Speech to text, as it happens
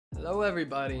Hello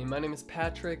everybody, my name is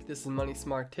Patrick, this is Money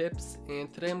Smart Tips,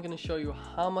 and today I'm going to show you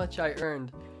how much I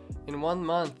earned in 1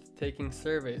 month taking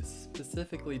surveys,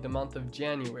 specifically the month of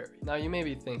January. Now you may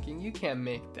be thinking, you can't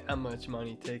make that much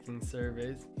money taking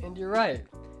surveys, and you're right.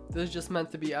 This is just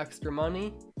meant to be extra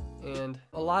money, and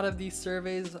a lot of these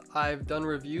surveys I've done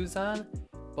reviews on,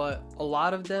 but a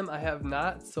lot of them I have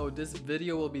not, so this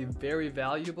video will be very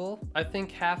valuable. I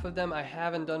think half of them I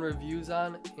haven't done reviews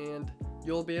on, and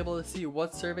you'll be able to see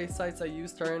what survey sites I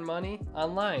use to earn money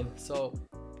online. So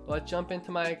let's jump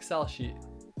into my Excel sheet.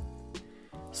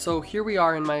 So here we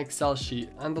are in my Excel sheet.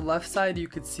 On the left side you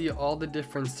could see all the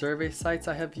different survey sites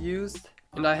I have used,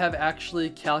 and I have actually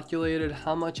calculated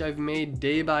how much I've made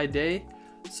day by day,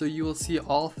 so you will see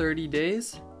all 30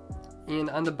 days. And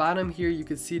on the bottom here you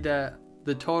could see that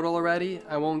the total already.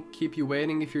 I won't keep you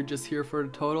waiting if you're just here for the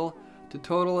total. The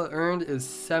total earned is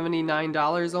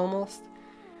 $79 almost.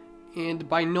 And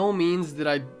by no means did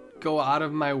I go out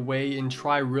of my way and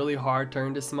try really hard to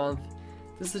earn this month.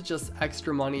 This is just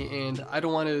extra money, and I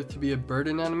don't want it to be a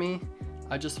burden on me.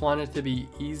 I just want it to be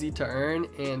easy to earn,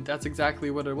 and that's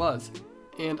exactly what it was.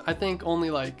 And I think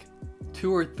only like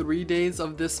 2 or 3 days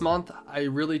of this month I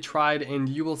really tried, and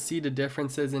you will see the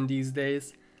differences in these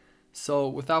days. So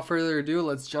without further ado,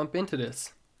 let's jump into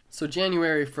this. So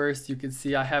January 1st, you can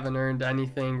see I haven't earned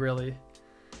anything really.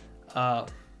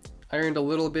 I earned a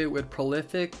little bit with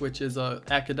Prolific, which is an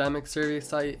academic survey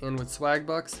site, and with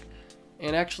Swagbucks.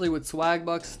 And actually with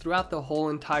Swagbucks, throughout the whole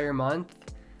entire month,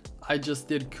 I just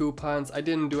did coupons. I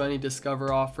didn't do any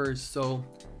Discover offers, so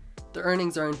the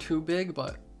earnings aren't too big,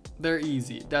 but they're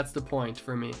easy. That's the point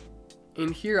for me.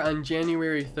 And here on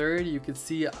January 3rd, you can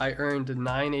see I earned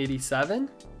 $987.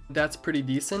 That's pretty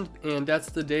decent, and that's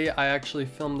the day I actually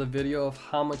filmed a video of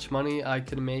how much money I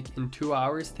could make in 2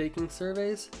 hours taking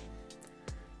surveys.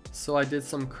 So I did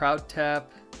some CrowdTap,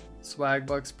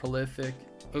 Swagbucks, Prolific,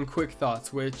 and Quick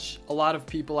Thoughts, which a lot of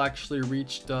people actually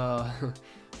reached the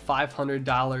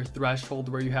 $500 threshold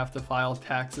where you have to file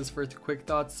taxes for Quick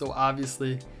Thoughts. So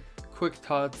obviously Quick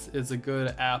Thoughts is a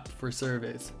good app for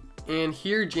surveys. And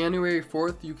here January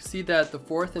 4th, you can see that the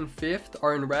 4th and 5th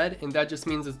are in red, and that just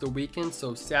means it's the weekend,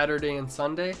 so Saturday and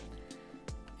Sunday.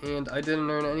 And I didn't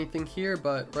earn anything here,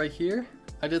 but right here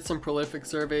I did some Prolific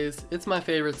surveys. It's my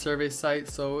favorite survey site,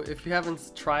 so if you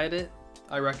haven't tried it,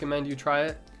 I recommend you try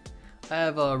it. I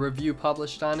have a review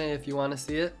published on it if you want to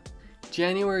see it.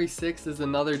 January 6th is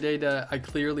another day that I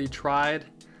clearly tried.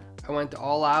 I went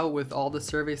all out with all the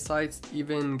survey sites,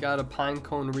 even got a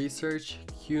Pinecone Research,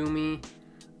 QME,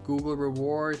 Google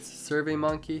Rewards,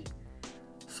 SurveyMonkey.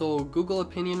 So Google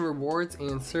Opinion Rewards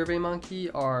and SurveyMonkey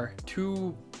are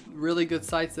two really good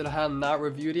sites that I have not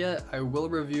reviewed yet. I will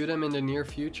review them in the near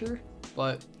future,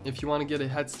 but if you want to get a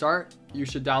head start, you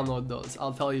should download those.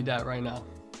 I'll tell you that right now.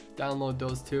 Download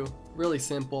those two. Really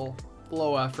simple,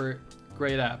 low effort,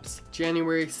 great apps.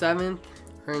 January 7th,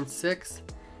 earned 6.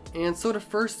 And so the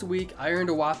first week I earned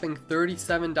a whopping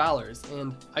 $37,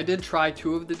 and I did try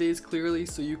 2 of the days clearly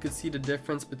so you could see the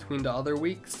difference between the other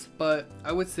weeks. But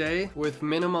I would say with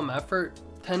minimum effort,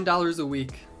 $10 a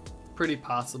week, pretty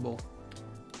possible.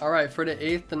 Alright, for the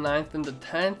 8th, the 9th, and the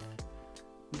 10th,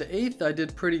 the 8th I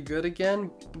did pretty good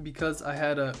again because I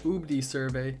had a Ubdi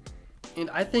survey, and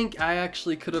I think I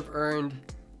actually could have earned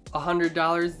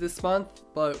 $100 this month,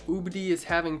 but Ubdi is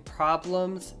having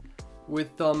problems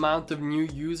with the amount of new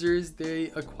users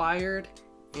they acquired,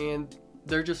 and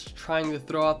they're just trying to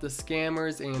throw out the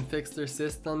scammers and fix their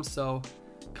system, so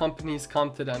companies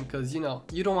come to them because, you know,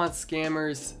 you don't want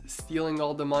scammers stealing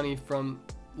all the money from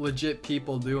legit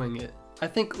people doing it. I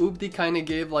think Ubdi kind of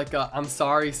gave like a I'm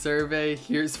sorry survey,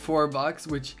 here's $4,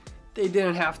 which they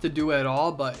didn't have to do at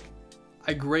all, but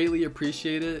I greatly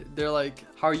appreciate it. They're like,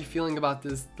 how are you feeling about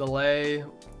this delay?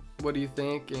 What do you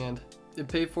think? And it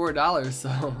paid $4,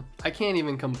 so I can't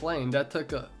even complain. That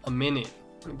took a minute.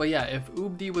 But yeah, if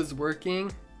Ubdi was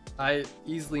working, I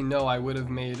easily know I would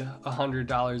have made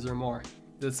 $100 or more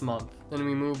this month. Then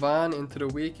we move on into the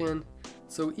weekend.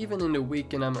 So even in the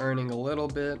weekend, I'm earning a little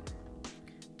bit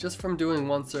just from doing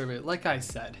one survey. Like I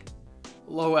said,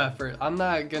 low effort. I'm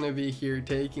not gonna be here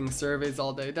taking surveys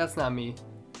all day. That's not me.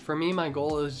 For me, my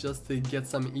goal is just to get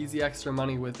some easy extra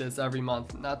money with this every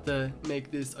month, not to make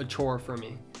this a chore for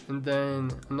me. And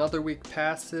then another week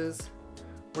passes.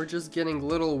 We're just getting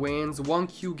little wins.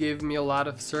 1Q gave me a lot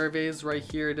of surveys right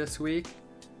here this week,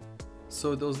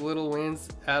 so those little wins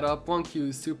add up. 1Q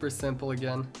is super simple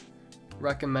again.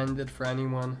 Recommended for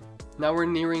anyone. Now we're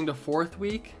nearing the 4th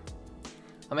week.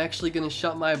 I'm actually gonna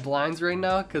shut my blinds right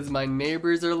now because my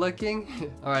neighbors are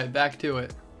looking. Alright, back to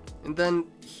it. And then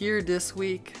here this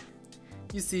week,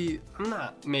 you see, I'm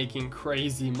not making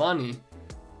crazy money,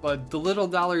 But the little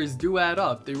dollars do add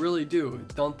up, they really do.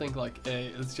 Don't think like,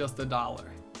 hey, it's just $1.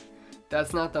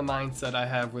 That's not the mindset I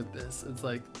have with this. It's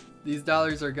like, these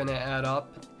dollars are gonna add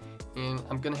up and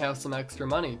I'm gonna have some extra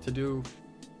money to do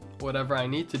whatever I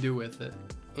need to do with it.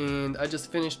 And I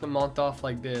just finished the month off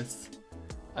like this.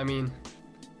 I mean,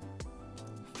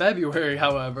 February,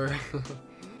 however,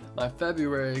 my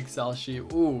February Excel sheet,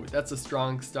 ooh, that's a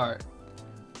strong start.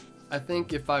 I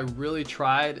think if I really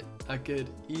tried, I could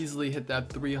easily hit that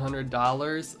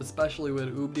 $300, especially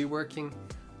with Ubdi working.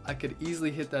 I could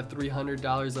easily hit that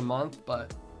 $300 a month,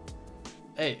 but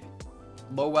hey,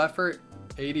 low effort,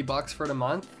 80 bucks for the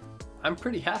month, I'm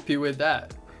pretty happy with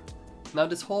that. Now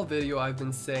this whole video I've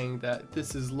been saying that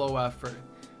this is low effort,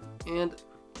 and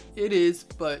it is,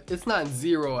 but it's not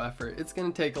zero effort. It's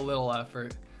gonna take a little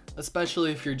effort,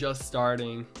 especially if you're just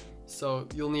starting. So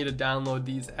you'll need to download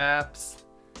these apps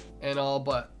and all,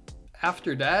 but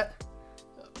after that,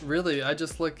 really, I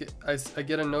just look, I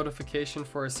get a notification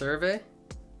for a survey.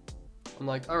 I'm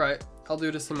like, all right, I'll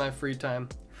do this in my free time.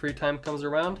 Free time comes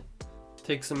around,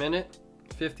 takes a minute,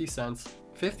 50 cents.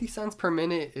 50 cents per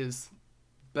minute is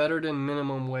better than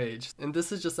minimum wage, and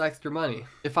this is just extra money.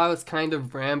 If I was kind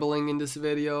of rambling in this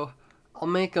video, I'll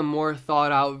make a more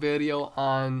thought out video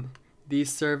on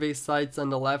these survey sites on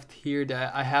the left here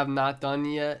that I have not done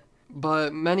yet,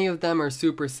 but many of them are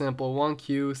super simple.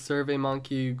 1Q,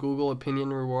 SurveyMonkey, Google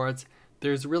Opinion Rewards.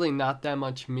 There's really not that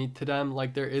much meat to them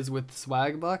like there is with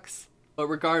Swagbucks. But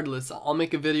regardless, I'll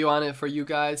make a video on it for you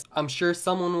guys. I'm sure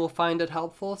someone will find it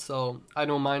helpful, so I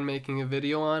don't mind making a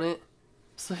video on it.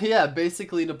 So yeah,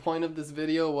 basically the point of this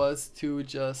video was to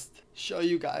just show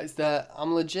you guys that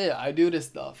I'm legit. I do this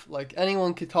stuff. Like,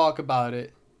 anyone could talk about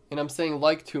it, and I'm saying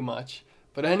like too much,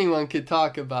 but anyone could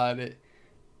talk about it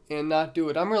and not do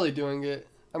it. I'm really doing it.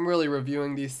 I'm really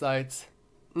reviewing these sites.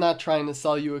 I'm not trying to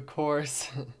sell you a course.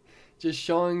 Just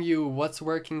showing you what's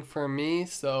working for me,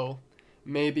 so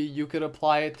maybe you could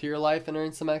apply it to your life and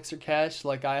earn some extra cash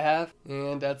like I have.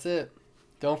 And that's it.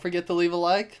 Don't forget to leave a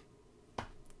like.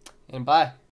 And bye.